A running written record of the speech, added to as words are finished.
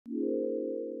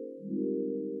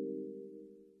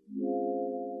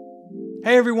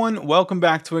Hey everyone, welcome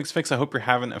back to Wick's Fix. I hope you're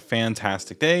having a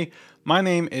fantastic day. My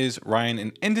name is Ryan,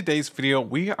 and in today's video,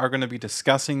 we are going to be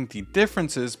discussing the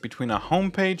differences between a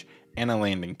homepage and a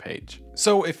landing page.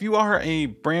 So if you are a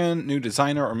brand new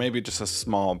designer or maybe just a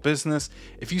small business,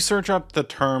 if you search up the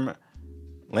term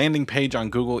landing page on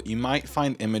Google, you might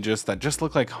find images that just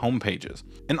look like home pages.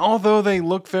 And although they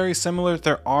look very similar,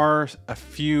 there are a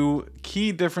few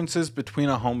key differences between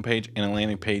a homepage and a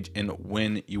landing page and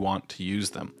when you want to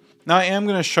use them. Now I am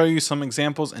going to show you some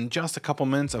examples in just a couple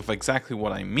minutes of exactly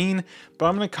what I mean, but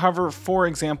I'm going to cover 4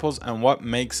 examples on what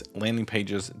makes landing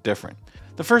pages different.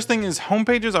 The first thing is home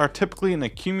pages are typically an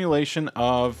accumulation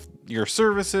of your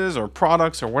services or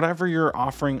products or whatever you're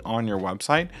offering on your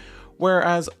website,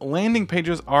 whereas landing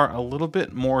pages are a little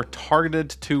bit more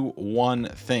targeted to one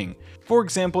thing. For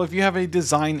example, if you have a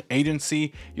design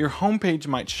agency, your homepage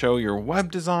might show your web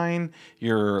design,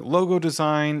 your logo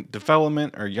design,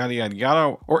 development, or yada yada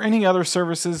yada, or any other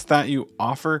services that you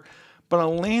offer, but a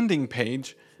landing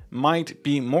page might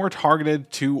be more targeted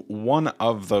to one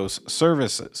of those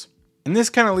services. And this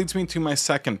kind of leads me to my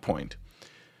second point.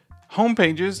 Home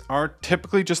pages are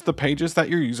typically just the pages that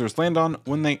your users land on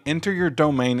when they enter your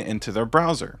domain into their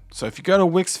browser. So if you go to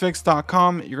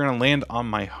wixfix.com, you're going to land on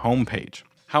my homepage.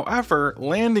 However,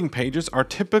 landing pages are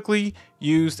typically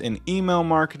used in email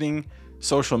marketing,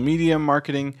 social media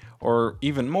marketing, or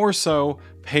even more so,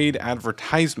 paid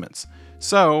advertisements.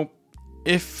 So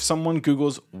if someone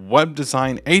Googles web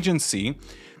design agency,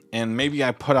 and maybe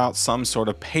I put out some sort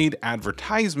of paid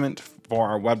advertisement for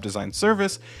our web design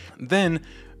service, then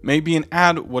maybe an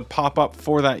ad would pop up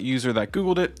for that user that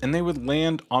Googled it, and they would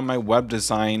land on my web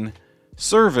design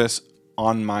service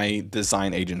on my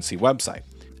design agency website.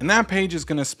 And that page is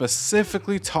going to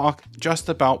specifically talk just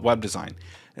about web design.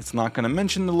 It's not going to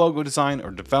mention the logo design or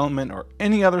development or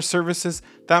any other services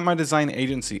that my design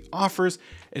agency offers.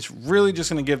 It's really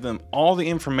just going to give them all the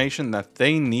information that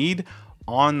they need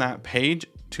on that page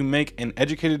to make an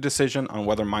educated decision on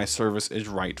whether my service is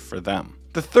right for them.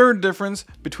 The third difference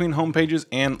between home pages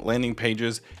and landing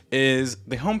pages is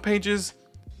the home pages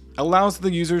allows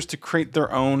the users to create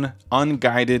their own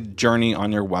unguided journey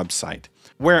on your website,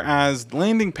 whereas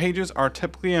landing pages are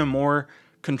typically a more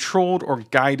controlled or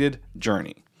guided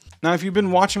journey. Now, if you've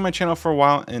been watching my channel for a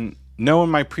while and know in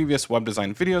my previous web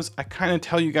design videos, I kind of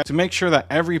tell you guys to make sure that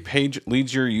every page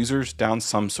leads your users down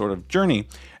some sort of journey.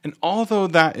 And although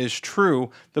that is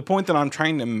true, the point that I'm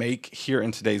trying to make here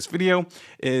in today's video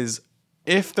is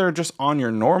if they're just on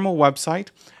your normal website,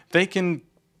 they can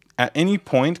at any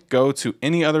point go to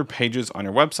any other pages on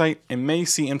your website and may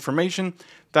see information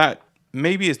that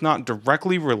maybe is not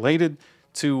directly related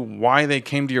to why they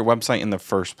came to your website in the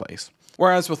first place.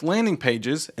 Whereas with landing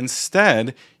pages,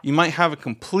 instead, you might have a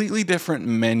completely different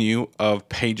menu of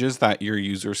pages that your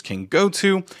users can go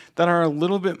to that are a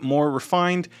little bit more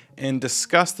refined and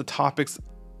discuss the topics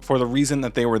for the reason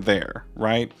that they were there,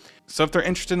 right? So if they're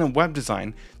interested in web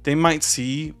design, they might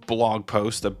see blog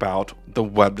posts about the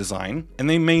web design, and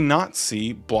they may not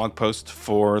see blog posts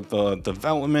for the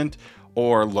development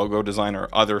or logo design or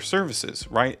other services,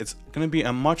 right? It's going to be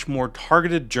a much more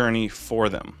targeted journey for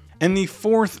them. And the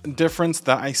fourth difference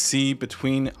that I see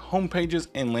between home pages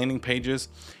and landing pages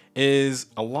is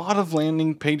a lot of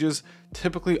landing pages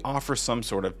typically offer some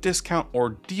sort of discount or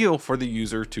deal for the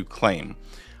user to claim.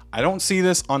 I don't see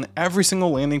this on every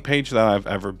single landing page that I've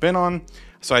ever been on,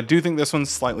 so I do think this one's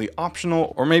slightly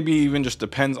optional, or maybe even just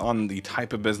depends on the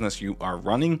type of business you are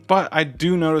running. But I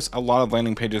do notice a lot of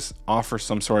landing pages offer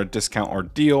some sort of discount or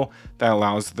deal that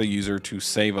allows the user to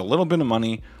save a little bit of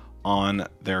money on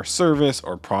their service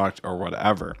or product or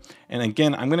whatever. And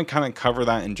again, I'm going to kind of cover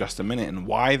that in just a minute and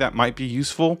why that might be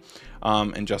useful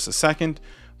in just a second.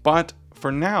 But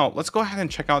for now, let's go ahead and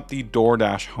check out the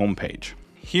DoorDash homepage.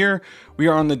 Here we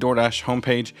are on the DoorDash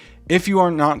homepage. If you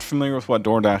are not familiar with what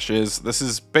DoorDash is, this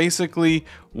is basically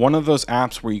one of those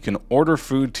apps where you can order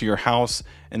food to your house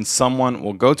and someone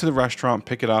will go to the restaurant,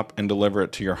 pick it up and deliver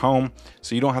it to your home.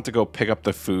 So you don't have to go pick up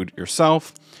the food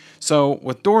yourself. So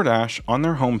with DoorDash on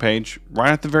their homepage,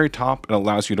 right at the very top, it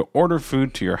allows you to order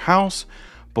food to your house.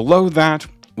 Below that,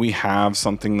 we have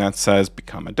something that says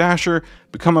become a Dasher,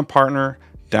 become a partner,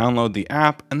 download the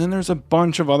app, and then there's a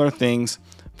bunch of other things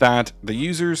that the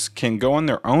users can go on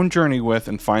their own journey with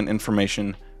and find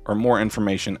information or more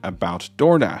information about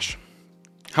DoorDash.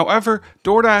 However,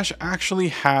 DoorDash actually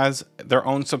has their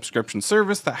own subscription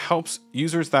service that helps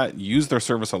users that use their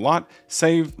service a lot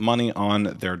save money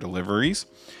on their deliveries.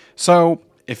 So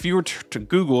if you were to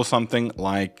Google something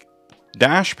like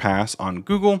Dash Pass on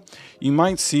Google, you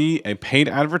might see a paid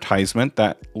advertisement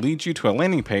that leads you to a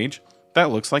landing page that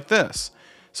looks like this.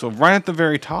 So right at the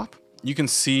very top, you can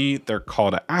see their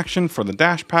call to action for the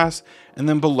Dash Pass. And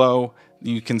then below,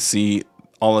 you can see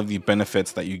all of the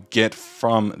benefits that you get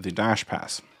from the Dash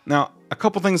Pass. Now, a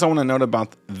couple things I want to note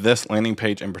about this landing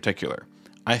page in particular.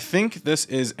 I think this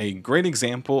is a great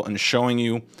example in showing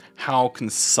you how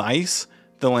concise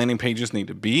the landing pages need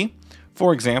to be.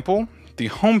 For example, the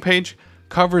homepage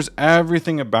covers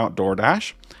everything about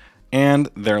DoorDash, and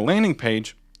their landing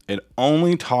page, it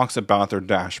only talks about their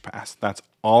Dash Pass. That's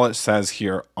all it says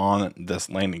here on this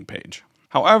landing page.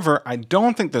 However, I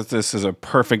don't think that this is a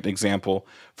perfect example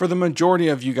for the majority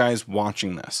of you guys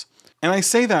watching this. And I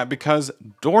say that because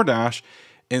DoorDash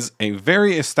is a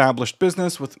very established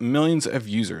business with millions of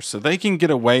users, so they can get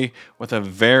away with a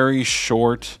very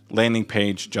short landing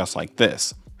page just like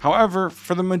this. However,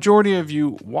 for the majority of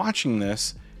you watching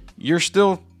this, you're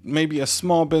still maybe a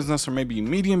small business or maybe a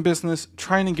medium business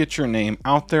trying to get your name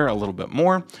out there a little bit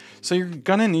more. So you're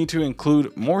gonna need to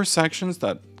include more sections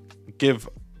that give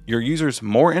your users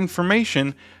more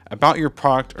information about your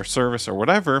product or service or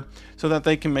whatever, so that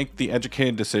they can make the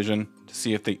educated decision to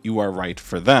see if you are right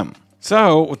for them.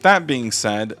 So with that being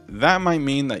said, that might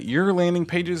mean that your landing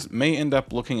pages may end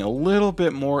up looking a little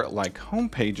bit more like home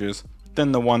pages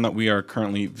than the one that we are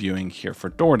currently viewing here for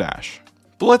DoorDash.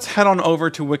 But let's head on over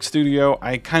to Wick Studio.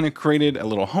 I kind of created a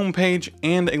little home page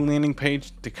and a landing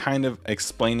page to kind of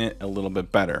explain it a little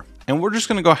bit better. And we're just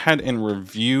going to go ahead and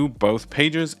review both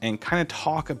pages and kind of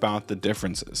talk about the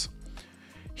differences.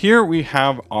 Here we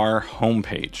have our home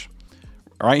page.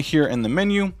 Right here in the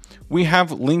menu, we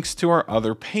have links to our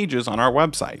other pages on our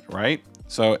website, right?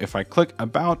 So if I click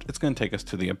About, it's going to take us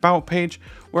to the About page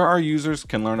where our users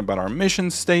can learn about our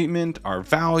mission statement, our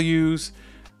values,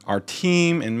 our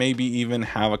team, and maybe even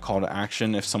have a call to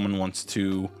action if someone wants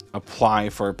to apply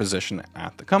for a position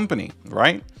at the company,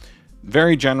 right?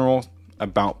 Very general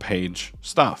About page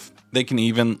stuff. They can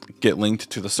even get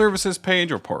linked to the services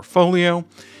page or portfolio.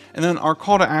 And then our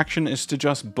call to action is to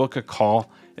just book a call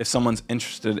if someone's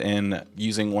interested in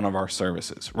using one of our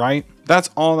services, right? That's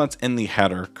all that's in the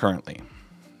header currently.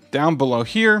 Down below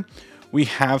here, we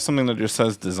have something that just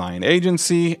says design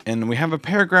agency, and we have a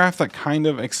paragraph that kind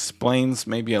of explains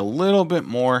maybe a little bit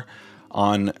more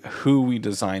on who we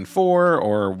design for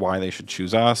or why they should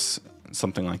choose us,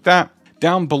 something like that.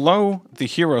 Down below the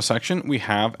hero section, we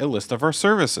have a list of our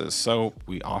services. So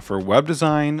we offer web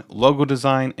design, logo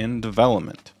design, and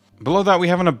development. Below that, we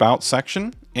have an about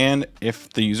section. And if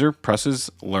the user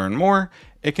presses learn more,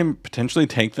 it can potentially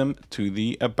take them to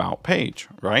the about page,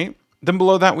 right? Then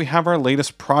below that, we have our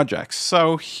latest projects.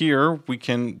 So here we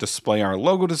can display our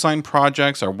logo design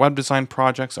projects, our web design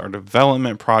projects, our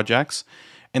development projects.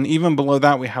 And even below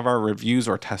that, we have our reviews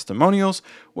or testimonials,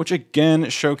 which again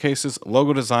showcases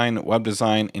logo design, web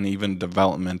design, and even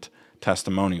development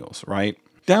testimonials, right?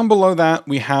 Down below that,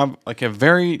 we have like a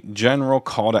very general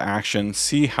call to action.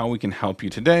 See how we can help you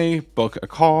today, book a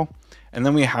call. And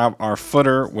then we have our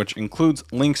footer, which includes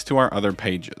links to our other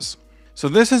pages. So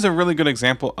this is a really good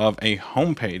example of a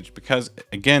homepage because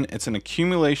again, it's an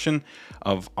accumulation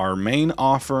of our main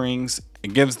offerings.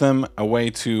 It gives them a way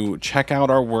to check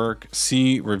out our work,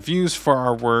 see reviews for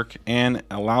our work, and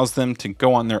allows them to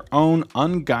go on their own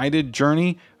unguided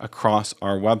journey across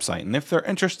our website. And if they're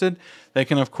interested, they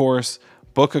can of course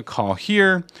book a call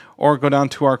here or go down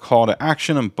to our call to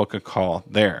action and book a call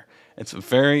there. It's a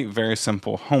very, very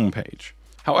simple homepage.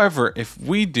 However, if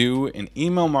we do an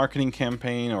email marketing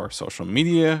campaign or social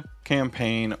media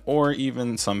campaign or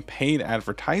even some paid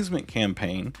advertisement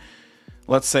campaign,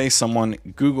 let's say someone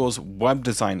Google's web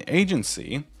design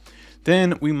agency,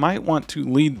 then we might want to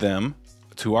lead them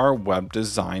to our web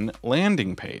design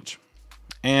landing page.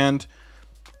 And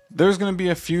there's going to be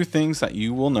a few things that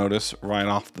you will notice right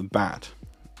off the bat.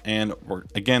 And we're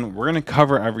going to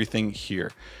cover everything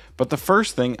here. But the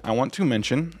first thing I want to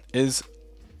mention is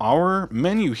our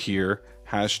menu here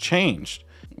has changed.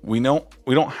 We don't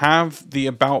have the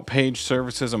about page,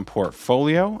 services, and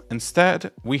portfolio.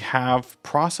 Instead, we have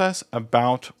process,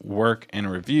 about, work,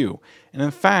 and review. And in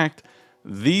fact,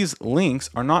 these links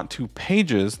are not to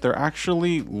pages, they're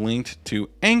actually linked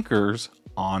to anchors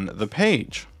on the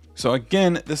page. So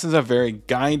again, this is a very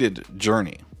guided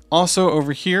journey. Also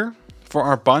over here for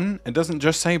our button, it doesn't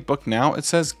just say book now, it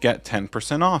says get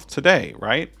 10% off today,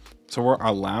 right? So we're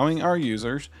allowing our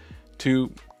users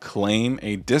to claim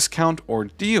a discount or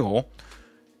deal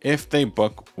if they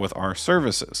book with our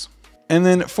services. And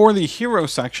then for the hero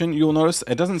section, you'll notice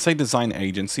it doesn't say design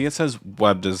agency, it says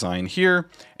web design here.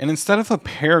 And instead of a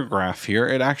paragraph here,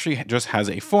 it actually just has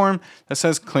a form that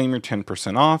says claim your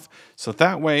 10% off. So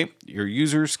that way your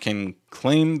users can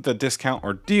claim the discount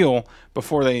or deal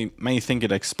before they may think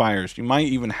it expires. You might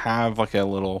even have like a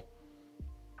little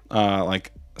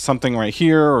like something right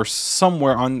here or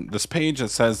somewhere on this page that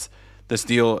says this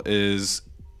deal is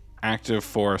active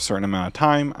for a certain amount of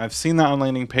time. I've seen that on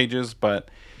landing pages,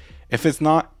 but if it's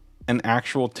not an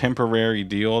actual temporary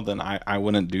deal, then I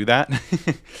wouldn't do that.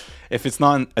 If it's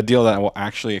not a deal that will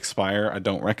actually expire, I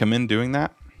don't recommend doing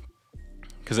that,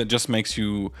 because it just makes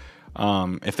you,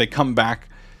 if they come back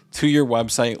to your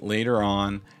website later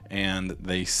on and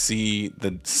they see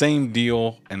the same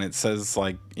deal and it says,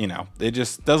 like, you know, it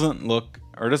just doesn't look,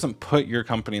 or doesn't put your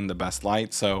company in the best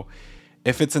light. So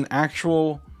if it's an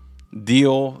actual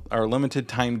deal or limited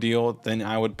time deal, then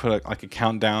I would put like a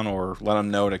countdown or let them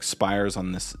know it expires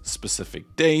on this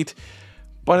specific date.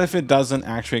 But if it doesn't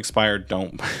actually expire,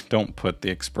 don't put the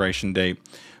expiration date.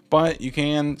 But you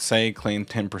can say claim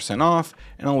 10% off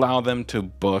and allow them to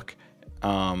book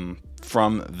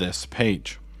from this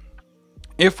page.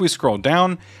 If we scroll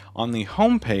down on the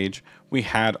home page, we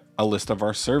had a list of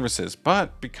our services,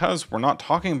 but because we're not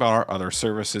talking about our other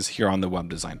services here on the web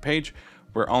design page,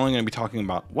 we're only going to be talking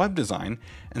about web design.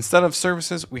 Instead of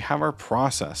services, we have our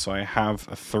process. So I have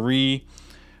 3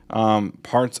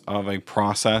 parts of a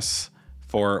process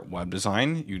for web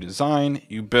design. You design,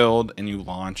 you build, and you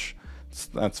launch.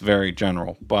 That's very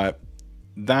general, but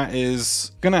that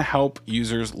is going to help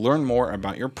users learn more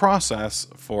about your process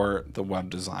for the web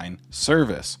design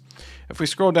service. If we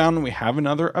scroll down, we have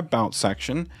another about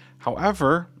section.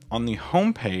 However, on the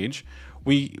home page,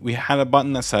 we had a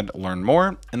button that said learn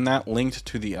more, and that linked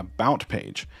to the about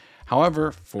page.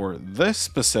 However, for this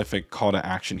specific call to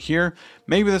action here,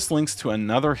 maybe this links to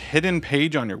another hidden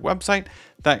page on your website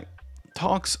that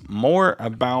talks more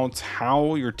about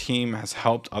how your team has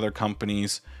helped other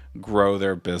companies grow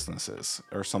their businesses,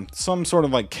 or some sort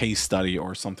of like case study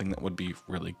or something that would be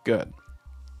really good.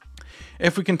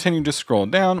 If we continue to scroll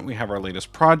down, we have our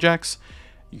latest projects.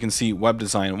 You can see Web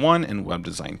Design 1 and Web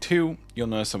Design 2. You'll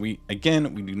notice that we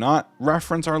do not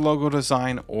reference our logo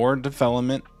design or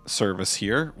development service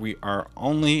here. We are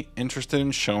only interested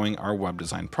in showing our web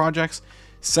design projects.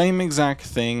 Same exact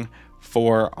thing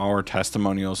for our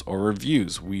testimonials or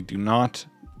reviews. We do not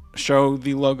show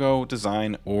the logo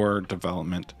design or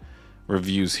development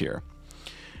reviews here.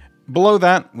 Below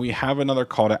that, we have another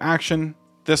call to action.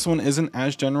 This one isn't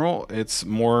as general. It's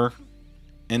more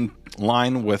in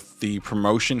line with the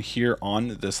promotion here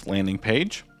on this landing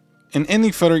page. And in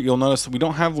the footer, you'll notice that we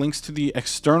don't have links to the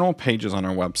external pages on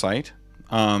our website.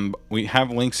 We have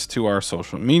links to our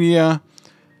social media,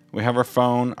 we have our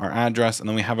phone, our address, and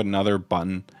then we have another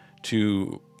button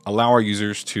to allow our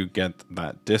users to get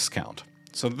that discount.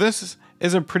 So this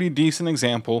is a pretty decent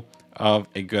example of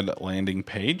a good landing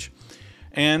page.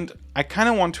 And I kind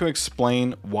of want to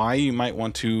explain why you might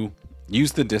want to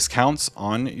use the discounts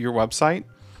on your website.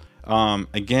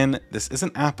 Again, this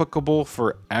isn't applicable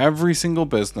for every single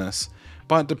business,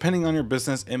 but depending on your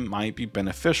business, it might be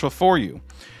beneficial for you.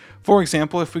 For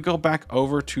example, if we go back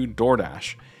over to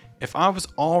DoorDash, if I was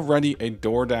already a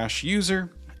DoorDash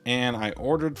user and I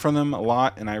ordered from them a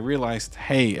lot and I realized,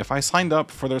 hey, if I signed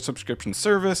up for their subscription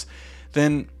service,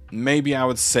 then maybe I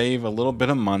would save a little bit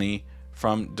of money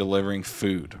from delivering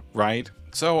food, right?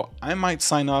 So I might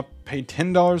sign up, pay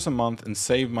 $10 a month and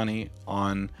save money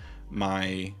on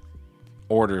my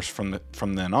orders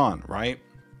from then on, right?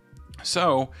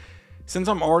 So since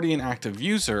I'm already an active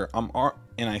user,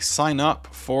 and I sign up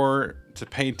to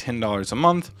pay $10 a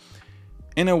month,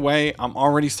 in a way, I'm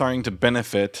already starting to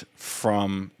benefit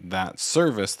from that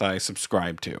service that I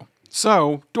subscribe to.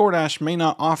 So DoorDash may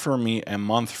not offer me a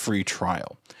month free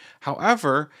trial.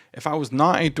 However, if I was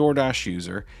not a DoorDash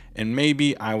user and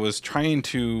maybe I was trying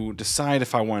to decide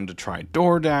if I wanted to try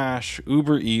DoorDash,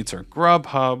 Uber Eats, or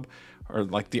Grubhub, or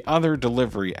like the other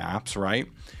delivery apps, right?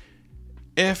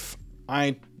 If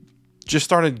I just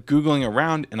started Googling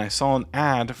around and I saw an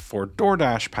ad for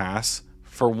DoorDash Pass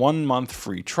for 1 month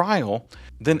free trial,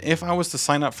 then if I was to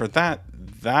sign up for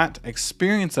that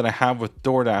experience that I have with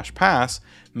DoorDash Pass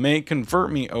may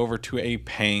convert me over to a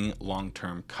paying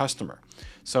long-term customer.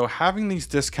 So having these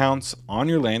discounts on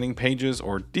your landing pages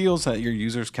or deals that your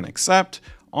users can accept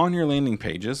on your landing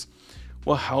pages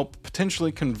will help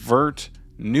potentially convert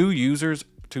new users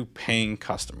to paying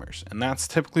customers. And that's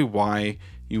typically why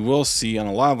you will see on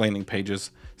a lot of landing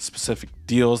pages specific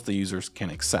deals the users can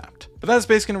accept. But that's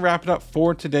basically gonna wrap it up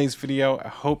for today's video. I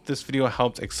hope this video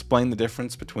helped explain the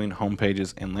difference between home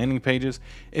pages and landing pages.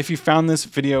 If you found this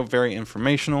video very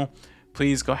informational,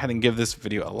 please go ahead and give this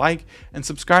video a like and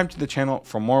subscribe to the channel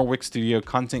for more Wick Studio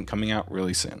content coming out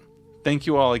really soon. Thank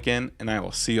you all again, and I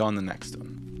will see you on the next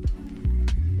one.